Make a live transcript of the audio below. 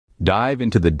Dive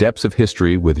into the depths of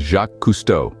history with Jacques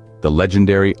Cousteau, the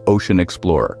legendary ocean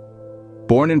explorer.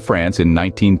 Born in France in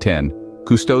 1910,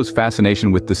 Cousteau's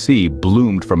fascination with the sea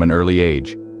bloomed from an early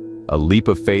age. A leap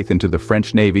of faith into the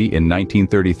French Navy in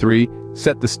 1933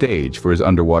 set the stage for his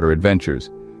underwater adventures.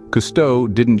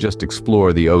 Cousteau didn't just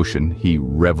explore the ocean, he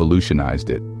revolutionized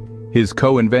it. His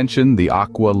co-invention, the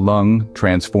Aqua-Lung,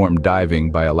 transformed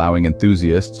diving by allowing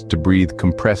enthusiasts to breathe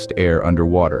compressed air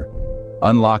underwater,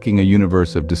 unlocking a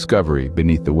universe of discovery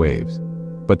beneath the waves.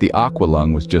 But the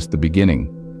Aqua-Lung was just the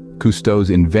beginning. Cousteau's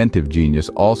inventive genius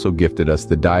also gifted us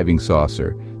the diving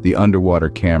saucer, the underwater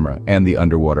camera, and the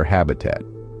underwater habitat.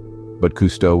 But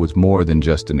Cousteau was more than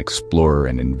just an explorer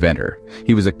and inventor.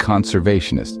 He was a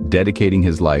conservationist, dedicating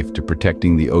his life to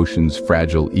protecting the ocean's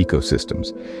fragile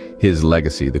ecosystems. His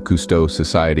legacy, the Cousteau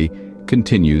Society,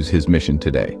 continues his mission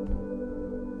today.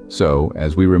 So,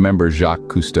 as we remember Jacques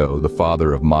Cousteau, the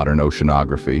father of modern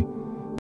oceanography,